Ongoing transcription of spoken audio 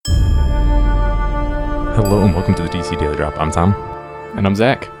Hello and welcome to the DC Daily Drop. I'm Tom. And I'm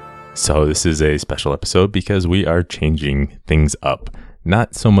Zach. So this is a special episode because we are changing things up.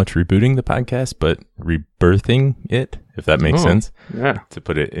 Not so much rebooting the podcast, but rebirthing it, if that makes sense. Yeah. To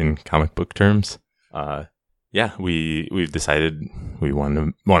put it in comic book terms. We've decided we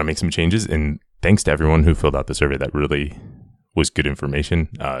want to make some changes, and thanks to everyone who filled out the survey. That really was good information.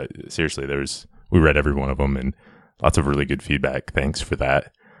 Seriously, we read every one of them, and lots of really good feedback. Thanks for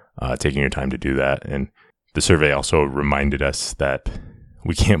that, taking your time to do that. And the survey also reminded us that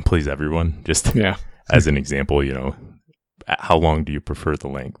we can't please everyone. Just as an example, how long do you prefer the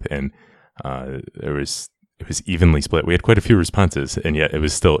length? And it was evenly split. We had quite a few responses, and yet it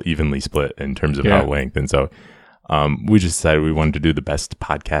was still evenly split in terms of how length. And so we just decided we wanted to do the best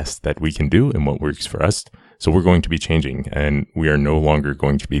podcast that we can do and what works for us. So we're going to be changing, and we are no longer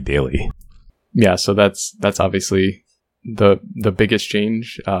going to be daily. Yeah, so that's obviously the biggest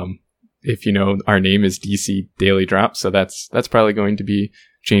change. If our name is DC Daily Drop, so that's probably going to be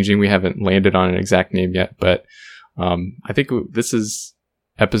changing. We haven't landed on an exact name yet, but I think this is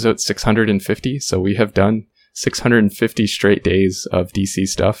episode 650. So we have done 650 straight days of DC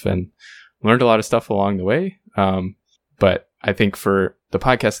stuff and learned a lot of stuff along the way. But I think for the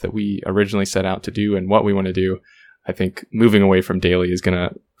podcast that we originally set out to do and what we want to do, I think moving away from daily is going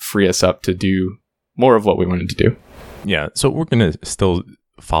to free us up to do more of what we wanted to do. Yeah. So we're going to still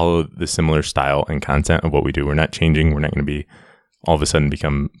follow the similar style and content of what we do. We're not changing. We're not going to be all of a sudden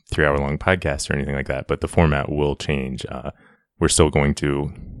become 3-hour-long podcasts or anything like that, but the format will change. We're still going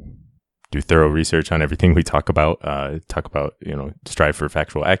to do thorough research on everything we talk about, strive for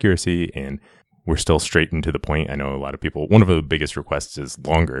factual accuracy, and we're still straight and to the point. I know a lot of people, one of the biggest requests is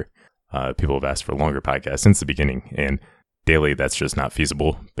longer. People have asked for longer podcasts since the beginning, and daily, that's just not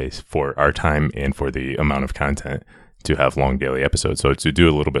feasible based for our time and for the amount of content to have long daily episodes. So to do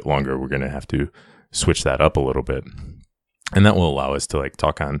a little bit longer, we're going to have to switch that up a little bit. And that will allow us to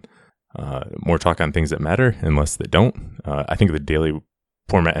talk on things that matter and less that don't. I think the daily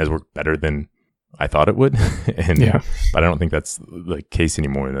format has worked better than I thought it would. But I don't think that's the case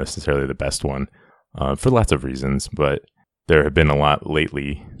anymore, necessarily the best one, for lots of reasons. But there have been a lot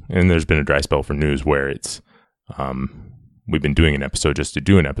lately, and there's been a dry spell for news where it's we've been doing an episode just to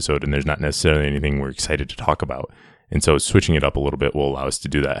do an episode, and there's not necessarily anything we're excited to talk about. And so switching it up a little bit will allow us to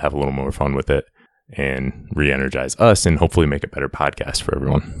do that, have a little more fun with it, and re-energize us, and hopefully make a better podcast for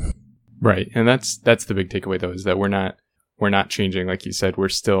everyone. Right. And that's the big takeaway, though, is that we're not changing. Like you said,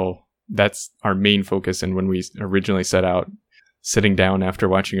 that's our main focus. And when we originally set out sitting down after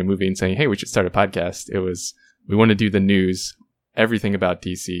watching a movie and saying, hey, we should start a podcast, it was, we want to do the news, everything about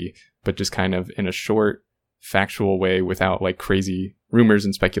DC, but just kind of in a short, factual way without crazy rumors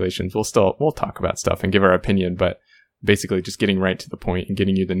and speculations. We'll talk about stuff and give our opinion, but basically just getting right to the point and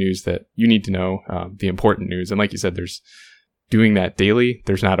getting you the news that you need to know, the important news. And like you said, there's doing that daily.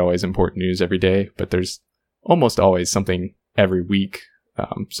 There's not always important news every day, but there's almost always something every week.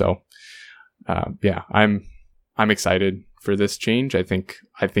 I'm excited for this change. I think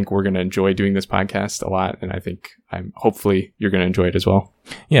we're going to enjoy doing this podcast a lot, and I think hopefully you're going to enjoy it as well.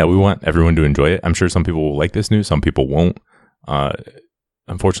 Yeah, we want everyone to enjoy it. I'm sure some people will like this news, some people won't.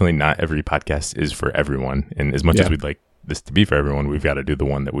 Unfortunately, not every podcast is for everyone, and as much as we'd like this to be for everyone, we've got to do the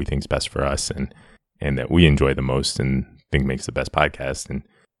one that we think is best for us and that we enjoy the most and think makes the best podcast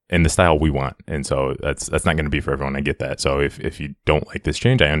and the style we want. And so that's not going to be for everyone. I get that. So if you don't like this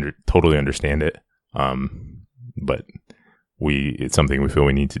change, I totally understand it. But it's something we feel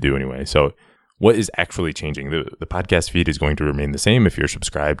we need to do anyway. So what is actually changing? The podcast feed is going to remain the same. If you're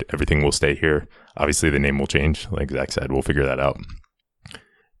subscribed, everything will stay here. Obviously, the name will change. Like Zach said, we'll figure that out.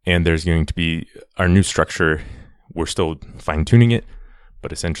 And there's going to be our new structure. We're still fine-tuning it,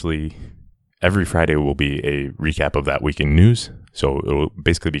 but essentially every Friday will be a recap of that week in news. So it will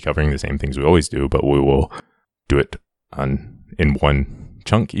basically be covering the same things we always do, but we will do it in one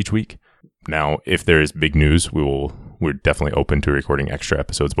chunk each week. Now, if there is big news, we're definitely open to recording extra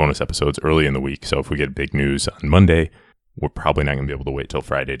episodes, bonus episodes early in the week. So if we get big news on Monday, we're probably not going to be able to wait till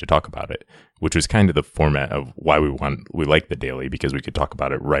Friday to talk about it, which was kind of the format of why we like the daily, because we could talk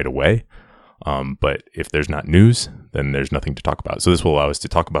about it right away. But if there's not news, then there's nothing to talk about. So this will allow us to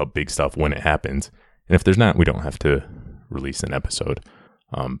talk about big stuff when it happens. And if there's not, we don't have to release an episode.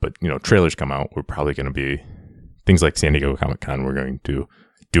 But trailers come out, we're probably going to be things like San Diego Comic-Con. We're going to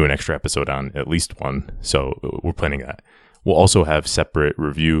do an extra episode on at least one. So we're planning that. We'll also have separate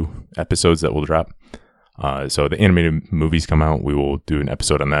review episodes that will drop. So the animated movies come out, we will do an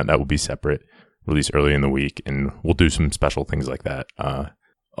episode on that. That will be separate, released early in the week, and we'll do some special things like that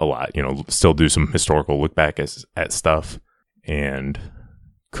a lot. Still do some historical look back at stuff and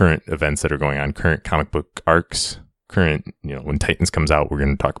current events that are going on, current comic book arcs, current, when Titans comes out, we're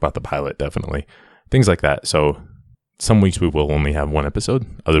going to talk about the pilot, definitely. Things like that. So some weeks we will only have one episode.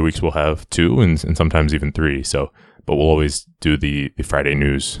 Other weeks we'll have two and sometimes even three. So, but we'll always do the Friday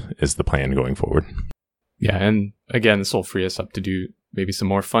news is the plan going forward. Yeah. And again, this will free us up to do maybe some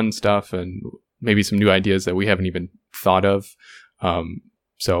more fun stuff and maybe some new ideas that we haven't even thought of.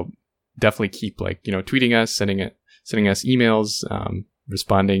 So definitely keep tweeting us, sending us emails,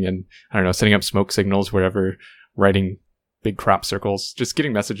 responding, and I don't know, setting up smoke signals wherever, writing big crop circles, just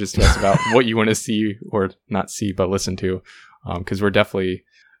getting messages to us about what you want to see or not see, but listen to. Cause we're definitely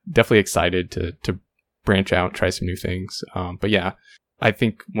excited to branch out, try some new things. But yeah, I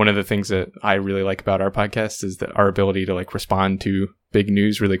think one of the things that I really like about our podcast is that our ability to respond to big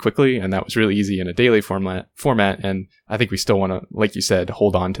news really quickly. And that was really easy in a daily format. And I think we still want to, like you said,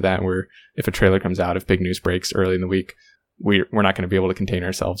 hold on to that, where if a trailer comes out, if big news breaks early in the week, we're not going to be able to contain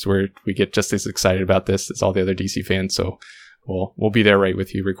ourselves. We get just as excited about this as all the other DC fans. So we'll be there right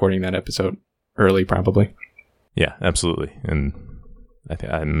with you, recording that episode early, probably. Yeah, absolutely. And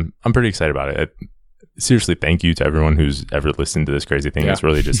I'm pretty excited about it. Seriously, thank you to everyone who's ever listened to this crazy thing. Yeah. It's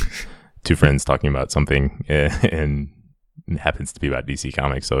really just two friends talking about something, and it happens to be about DC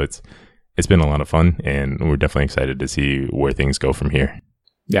Comics. So it's been a lot of fun, and we're definitely excited to see where things go from here.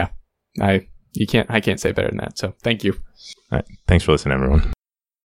 Yeah, I can't say better than that. So thank you. All right. Thanks for listening, everyone.